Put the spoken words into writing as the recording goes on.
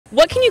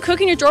What can you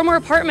cook in your dorm or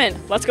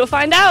apartment? Let's go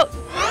find out.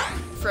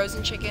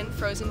 Frozen chicken,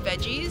 frozen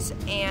veggies,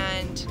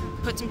 and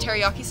put some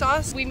teriyaki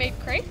sauce. We made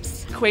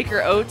crepes,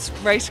 Quaker Oats,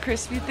 Rice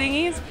Krispie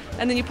thingies,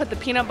 and then you put the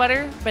peanut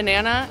butter,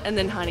 banana, and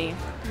then honey.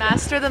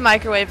 Master the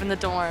microwave in the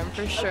dorm,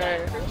 for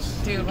sure.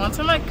 Dude, one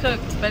time I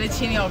cooked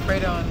fettuccine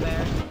alfredo in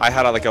there. I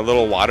had like a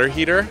little water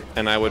heater,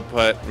 and I would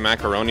put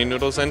macaroni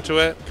noodles into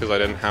it because I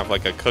didn't have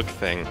like a cook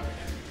thing.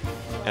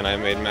 And I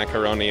made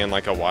macaroni in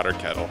like a water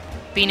kettle.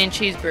 Bean and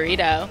cheese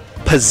burrito.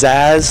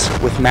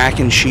 Pizzazz with mac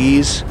and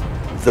cheese,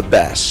 the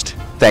best.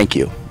 Thank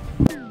you.